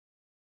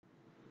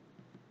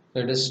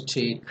Let us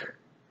take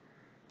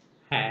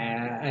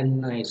a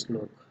nice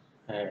look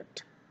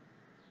at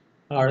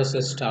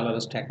RSS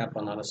tolerance stackup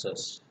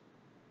analysis.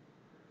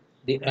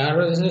 The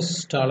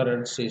RSS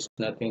tolerance is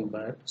nothing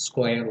but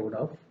square root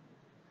of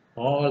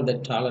all the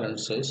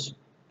tolerances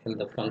in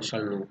the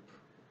functional loop.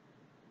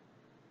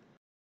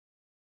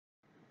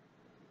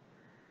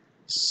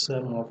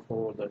 Sum of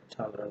all the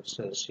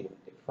tolerances in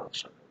the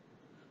function loop.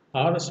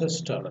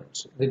 RSS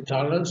tolerance. The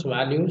tolerance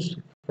values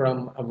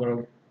from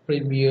our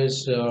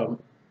previous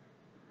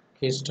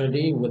case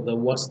study with the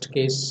worst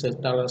case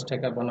tolerance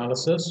stackup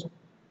analysis.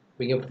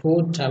 We have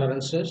four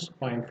tolerances: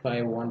 0.5,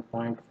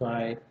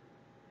 1.5,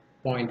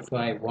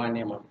 0.5, 1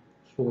 mm.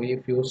 So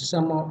if you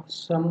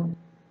sum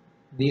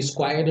these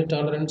squared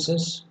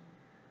tolerances,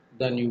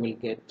 then you will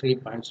get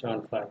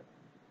 3.75.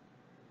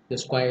 The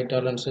squared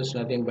tolerance is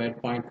nothing but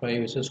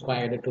 0.5 is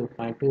squared to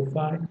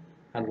 2.25,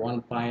 and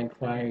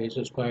 1.5 is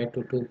squared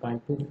to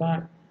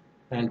 2.25,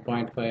 and zero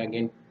point 0.5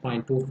 again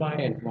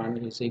 0.25, and 1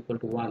 is equal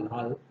to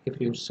 1. If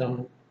you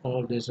sum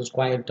all these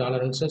squared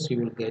tolerances, you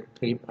will get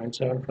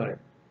 3.75.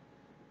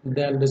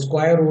 Then the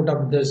square root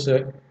of this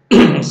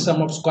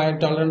sum of square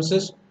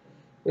tolerances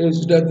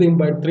is nothing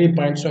but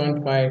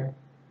 3.75.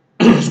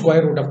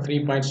 Square root of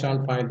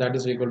 3.75, that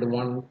is equal to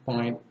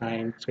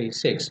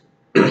 1.936.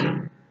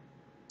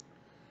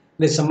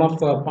 The sum of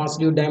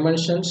positive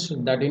dimensions,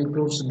 that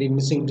includes the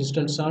missing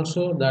distance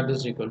also, that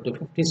is equal to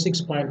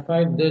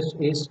 56.5. This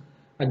is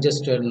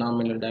adjusted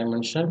nominal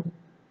dimension,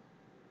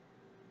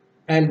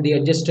 and the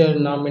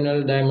adjusted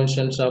nominal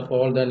dimensions of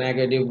all the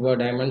negative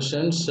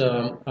dimensions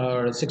are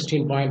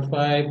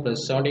 16.5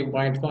 plus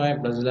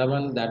 17.5 plus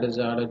 11, that is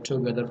added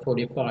together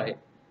 45.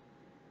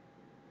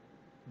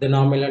 The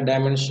nominal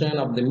dimension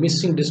of the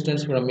missing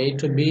distance from A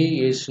to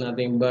B is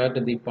nothing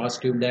but the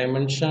positive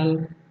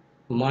dimension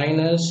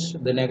minus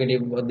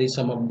the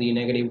sum of the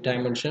negative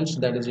dimensions,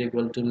 that is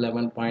equal to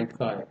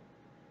 11.5.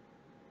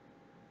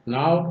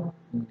 Now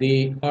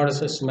the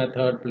RSS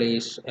method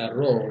plays a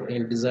role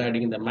in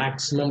deciding the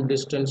maximum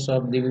distance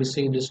of the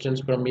missing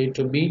distance from A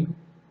to B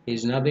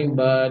is nothing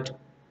but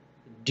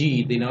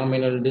D, the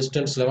nominal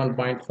distance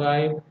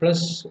 11.5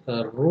 plus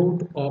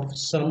root of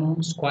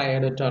some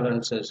squared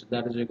tolerances,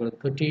 that is equal to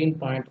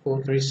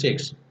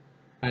 13.436,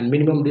 and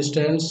minimum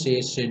distance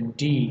is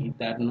D,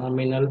 that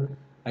nominal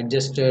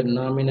adjusted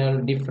nominal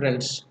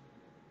difference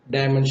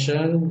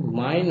dimension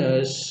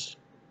minus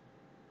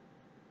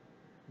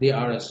the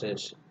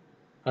RSS,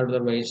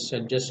 otherwise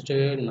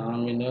adjusted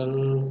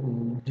nominal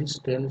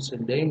distance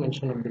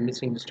dimension of the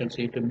missing distance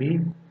A to B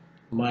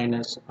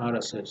minus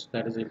RSS,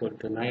 that is equal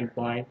to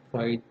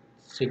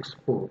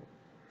 9.564.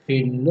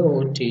 We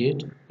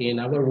noted in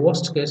our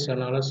worst case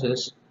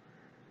analysis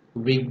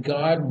we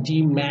got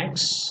D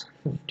max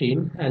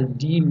 15 and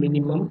D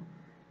minimum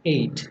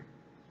 8.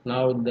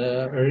 Now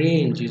the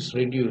range is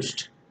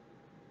reduced.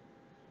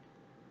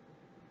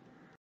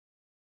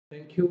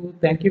 Thank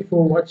you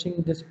for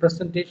watching this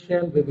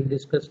presentation. We will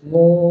discuss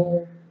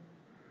more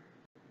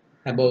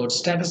about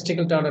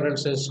statistical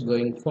tolerances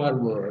going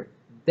forward.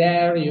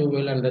 There you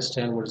will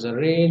understand what is the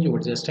range,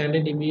 what is the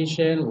standard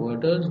deviation,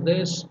 what is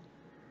this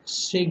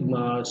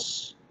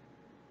sigmas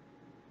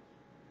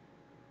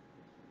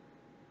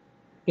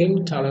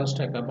in tolerance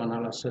stackup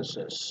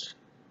analysis.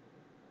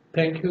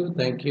 Thank you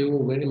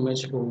very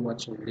much for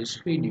watching this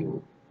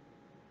video.